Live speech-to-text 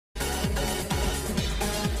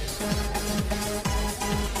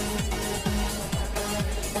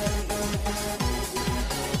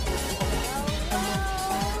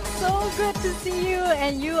glad to see you,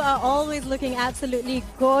 and you are always looking absolutely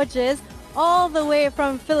gorgeous. All the way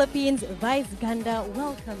from Philippines, Vice Ganda,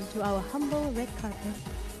 welcome to our humble red carpet.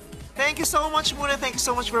 Thank you so much, Muna. Thank you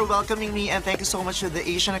so much for welcoming me, and thank you so much to the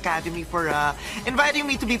Asian Academy for inviting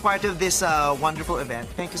me to be part of this wonderful event.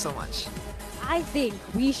 Thank you so much. I think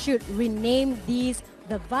we should rename these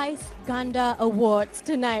the Vice Ganda Awards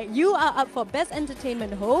tonight. You are up for Best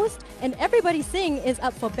Entertainment Host, and Everybody Sing is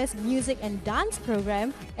up for Best Music and Dance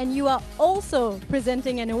Program, and you are also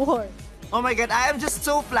presenting an award. Oh my God, I am just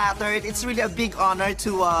so flattered. It's really a big honor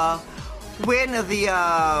to win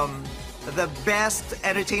the Best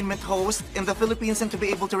Entertainment Host in the Philippines and to be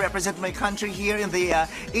able to represent my country here in the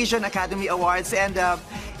Asian Academy Awards. And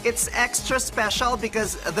it's extra special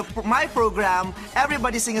because my program,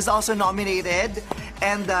 Everybody Sing, is also nominated.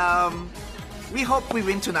 And we hope we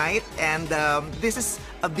win tonight. And this is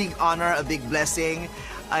a big honor, a big blessing.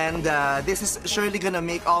 And this is surely gonna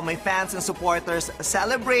make all my fans and supporters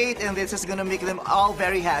celebrate, and this is gonna make them all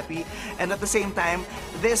very happy. And at the same time,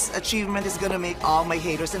 this achievement is gonna make all my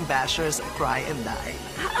haters and bashers cry and die.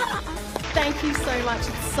 Thank you so much.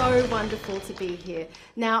 It's so wonderful to be here.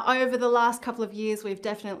 Now, over the last couple of years, we've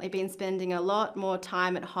definitely been spending a lot more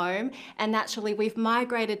time at home, and naturally, we've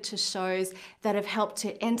migrated to shows that have helped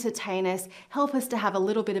to entertain us, help us to have a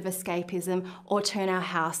little bit of escapism, or turn our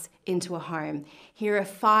house into a home. Here are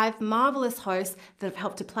 5 marvellous hosts that have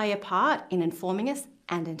helped to play a part in informing us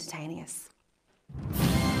and entertaining us.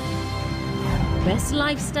 Best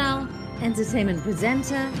Lifestyle, Entertainment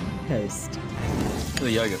Presenter, Host.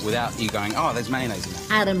 The yogurt without you going, oh, there's mayonnaise in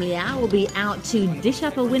that. Adam Liao will be out to dish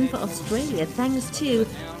up a win for Australia thanks to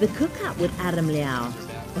The Cook-Up with Adam Liao,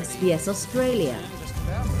 SBS Australia.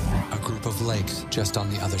 A group of lakes just on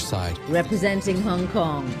the other side. Representing Hong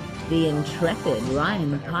Kong, the intrepid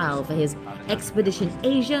Ryan Kyle for his Expedition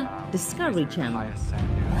Asia Discovery Channel.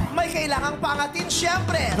 Vice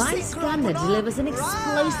Ganda delivers an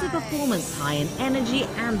explosive performance high in energy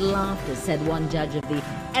and laughter, said one judge of the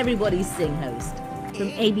Everybody Sing host from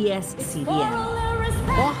ABS-CBN.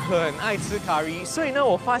 我很爱吃咖喱，所以呢，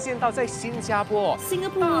我发现到在新加坡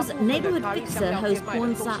Singapore's neighborhood fixer host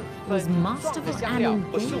Porn Sat was masterful and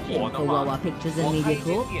engaging for Wawa Pictures and Media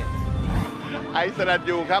Corp.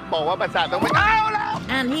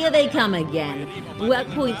 And here they come again. Work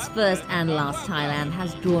Point's first and last Thailand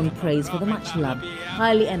has drawn praise for the much-loved,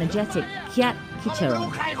 highly energetic Kiat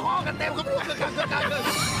Kicharon.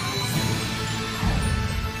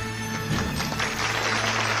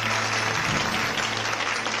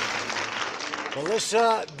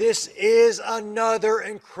 Melissa, this is another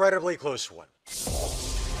incredibly close one.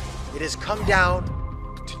 It has come down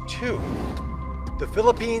to 2. The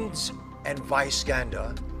Philippines and Vice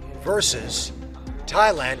Ganda versus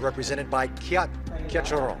Thailand, represented by Kiat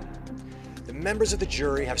Kicharon. The members of the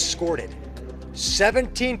jury have scored it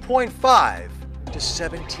 17.5 to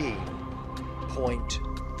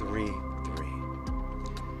 17.33.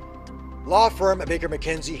 Law firm Baker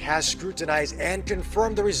McKenzie has scrutinized and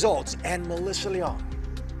confirmed the results, and Melissa Leong,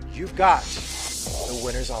 you've got the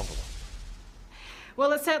winner's envelope.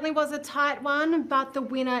 Well, it certainly was a tight one, but the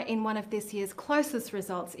winner in one of this year's closest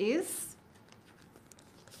results is,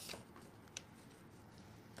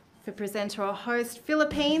 for presenter or host,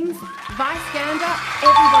 Philippines, Vice Ganda,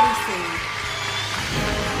 Everybody Sing.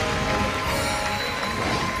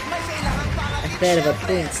 A third of a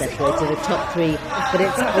point separated the top 3, but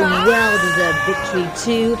it's a well-deserved victory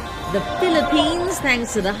too. The Philippines,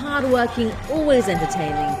 thanks to the hard-working, always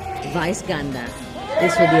entertaining Vice Ganda.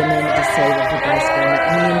 This will be a moment to savor for Vice Ganda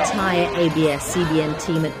and the entire ABS-CBN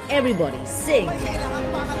team and Everybody Sing.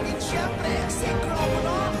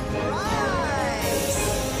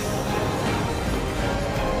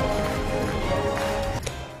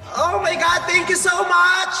 Oh my God, thank you so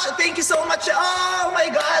much. Thank you so much. Oh my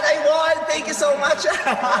God, I won. Thank you so much.